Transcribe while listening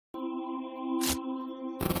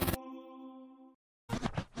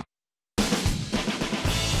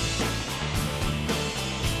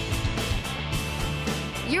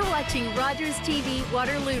watching Rogers TV,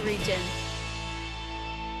 Waterloo Region.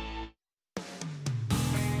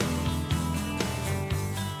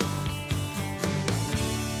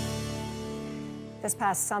 This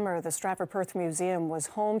past summer, the Stratford Perth Museum was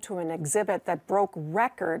home to an exhibit that broke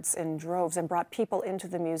records in droves and brought people into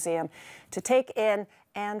the museum to take in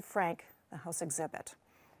Anne Frank, the house exhibit.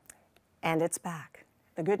 And it's back.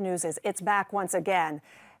 The good news is it's back once again.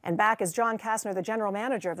 And back is John Kastner, the general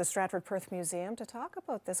manager of the Stratford Perth Museum, to talk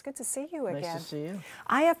about this. Good to see you again. Nice to see you.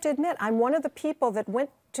 I have to admit, I'm one of the people that went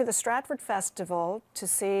to the Stratford Festival to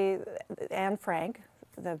see Anne Frank,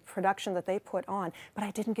 the production that they put on, but I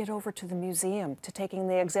didn't get over to the museum to taking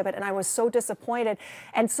the exhibit, and I was so disappointed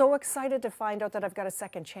and so excited to find out that I've got a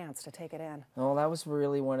second chance to take it in. Well, that was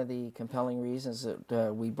really one of the compelling reasons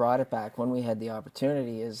that we brought it back when we had the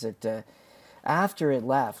opportunity, is that after it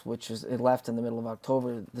left, it left in the middle of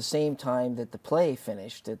October, the same time that the play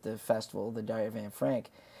finished at the festival, The Diary of Anne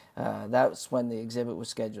Frank, that was when the exhibit was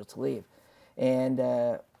scheduled to leave.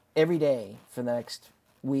 And every day for the next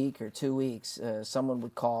week or 2 weeks, someone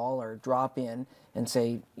would call or drop in and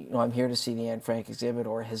say, you know, I'm here to see the Anne Frank exhibit,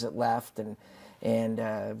 or has it left? And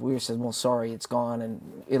we were saying, well, sorry, it's gone,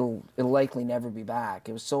 and it'll likely never be back.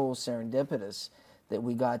 It was so serendipitous that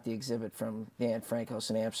we got the exhibit from the Anne Frank House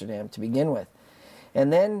in Amsterdam to begin with.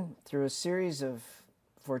 And then through a series of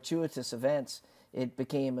fortuitous events, it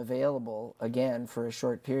became available again for a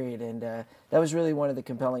short period, and that was really one of the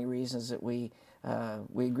compelling reasons that we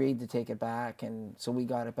agreed to take it back, and so we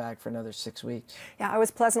got it back for another 6 weeks. Yeah, I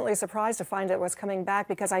was pleasantly surprised to find it was coming back,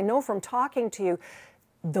 because I know from talking to you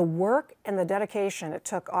the work and the dedication it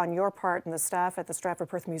took on your part and the staff at the Stratford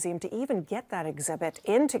Perth Museum to even get that exhibit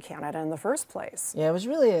into Canada in the first place. Yeah, it was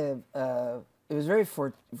really it was very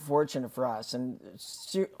fortunate for us, and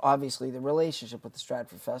obviously the relationship with the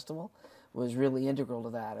Stratford Festival was really integral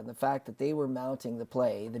to that, and the fact that they were mounting the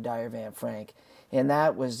play, The Diary of Anne Frank, and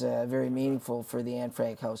that was very meaningful for the Anne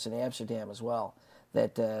Frank House in Amsterdam as well,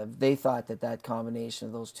 that they thought that that combination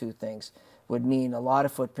of those two things would mean a lot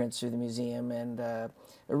of footprints through the museum, and a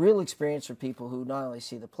real experience for people who not only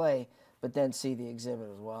see the play, but then see the exhibit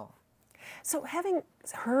as well. So having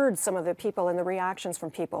heard some of the people and the reactions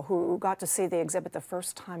from people who got to see the exhibit the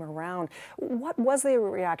first time around, what was their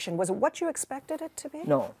reaction? Was it what you expected it to be?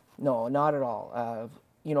 No, not at all.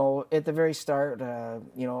 You know, at the very start,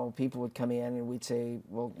 you know, people would come in and we'd say,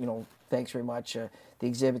 well, you know, thanks very much. The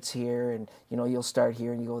exhibit's here, and, you know, you'll start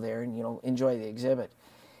here and you go there and, you know, enjoy the exhibit.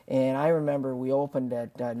 And I remember we opened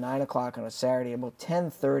at 9 o'clock on a Saturday. About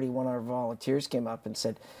 10:30, one of our volunteers came up and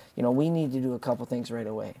said, you know, we need to do a couple things right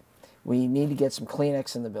away. We need to get some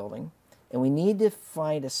Kleenex in the building, and we need to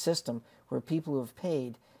find a system where people who have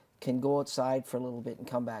paid can go outside for a little bit and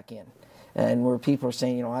come back in. And where people are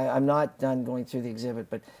saying, you know, I'm not done going through the exhibit,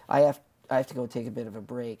 but I have to go take a bit of a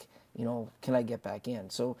break. You know, can I get back in?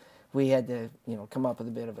 So we had to, you know, come up with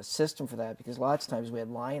a bit of a system for that, because lots of times we had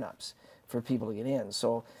lineups for people to get in.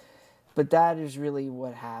 So, but that is really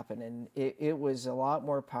what happened, and it was a lot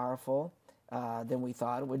more powerful than we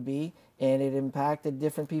thought it would be, and it impacted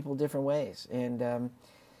different people different ways. And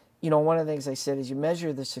you know, one of the things I said is you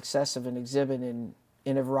measure the success of an exhibit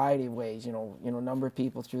in a variety of ways. You know, number of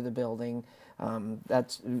people through the building,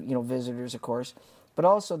 that's, you know, visitors, of course, but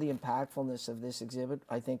also the impactfulness of this exhibit,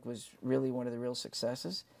 I think, was really one of the real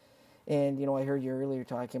successes. And, you know, I heard you earlier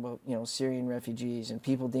talking about, you know, Syrian refugees and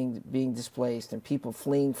people being displaced and people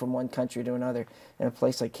fleeing from one country to another, in a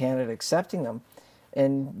place like Canada accepting them.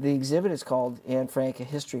 And the exhibit is called Anne Frank, A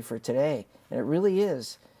History for Today. And it really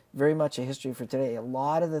is very much a history for today. A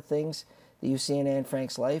lot of the things that you see in Anne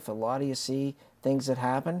Frank's life, a lot of you see things that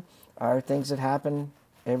happen, are things that happen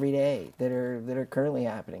every day that are currently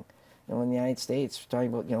happening. You know, in the United States, we're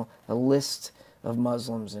talking about, you know, a list of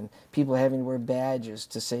Muslims and people having to wear badges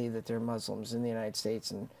to say that they're Muslims in the United States,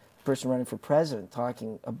 and a person running for president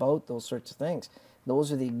talking about those sorts of things.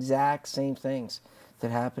 Those are the exact same things that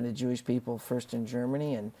happened to Jewish people, first in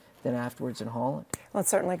Germany and then afterwards in Holland. Well, it's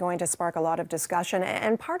certainly going to spark a lot of discussion,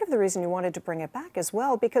 and part of the reason you wanted to bring it back as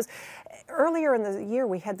well, because earlier in the year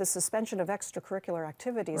we had the suspension of extracurricular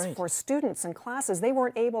activities for students and classes. They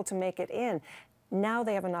weren't able to make it in. Now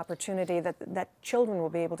they have an opportunity that children will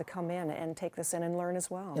be able to come in and take this in and learn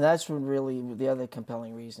as well. And that's really the other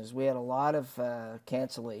compelling reason. Is we had a lot of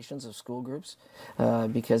cancellations of school groups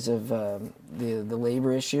because of the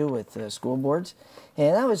labor issue with school boards.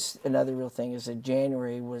 And that was another real thing, is that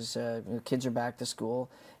January was, you know, kids are back to school,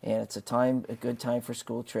 and it's a good time for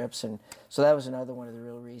school trips. And so that was another one of the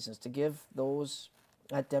real reasons, to give those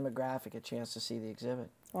that demographic a chance to see the exhibit.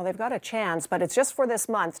 Well, they've got a chance, but it's just for this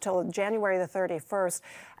month till January the 31st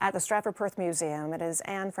at the Stratford Perth Museum. It is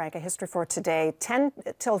Anne Frank, A History for Today, 10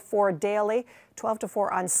 till 4 daily, 12 to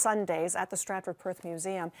 4 on Sundays at the Stratford Perth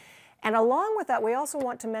Museum. And along with that, we also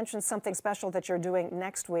want to mention something special that you're doing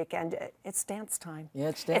next weekend. It's dance time. Yeah,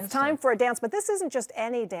 it's dance time. It's time for a dance, but this isn't just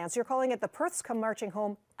any dance. You're calling it the Perths Come Marching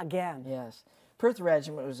Home Again. Yes. Perth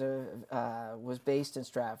Regiment was based in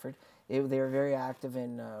Stratford. They were very active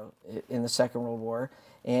in the Second World War,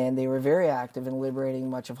 and they were very active in liberating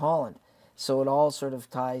much of Holland. So it all sort of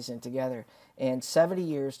ties in together. And 70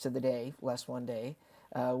 years to the day, less one day,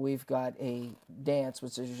 we've got a dance,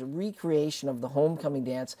 which is a recreation of the homecoming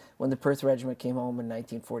dance when the Perth Regiment came home in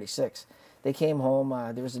 1946. They came home,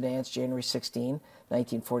 there was a dance January 16,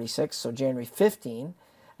 1946, so January 15,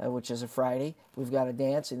 which is a Friday, we've got a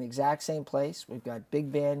dance in the exact same place. We've got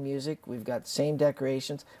big band music, we've got the same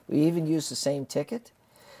decorations, we even used the same ticket.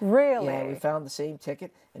 Really? Yeah, we found the same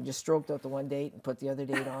ticket and just stroked out the one date and put the other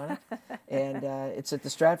date on it. And it's at the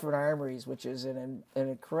Stratford Armories, which is an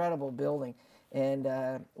incredible building. And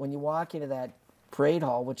when you walk into that parade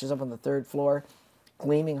hall, which is up on the 3rd floor,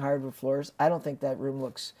 gleaming hardwood floors, I don't think that room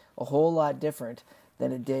looks a whole lot different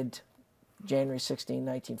than it did January 16,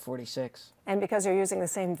 1946. And because you're using the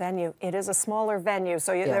same venue, it is a smaller venue,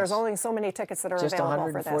 so Yes. There's only so many tickets that are Just available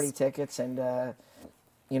for 140 this. tickets, and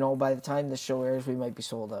you know, by the time the show airs, we might be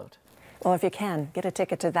sold out. Well, if you can, get a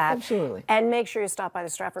ticket to that. Absolutely. And make sure you stop by the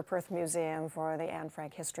Stratford Perth Museum for the Anne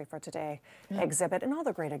Frank History for Today exhibit and all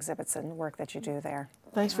the great exhibits and work that you do there.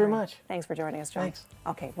 Thanks very much. Thanks for joining us, John. Thanks.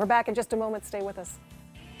 Okay, we're back in just a moment. Stay with us.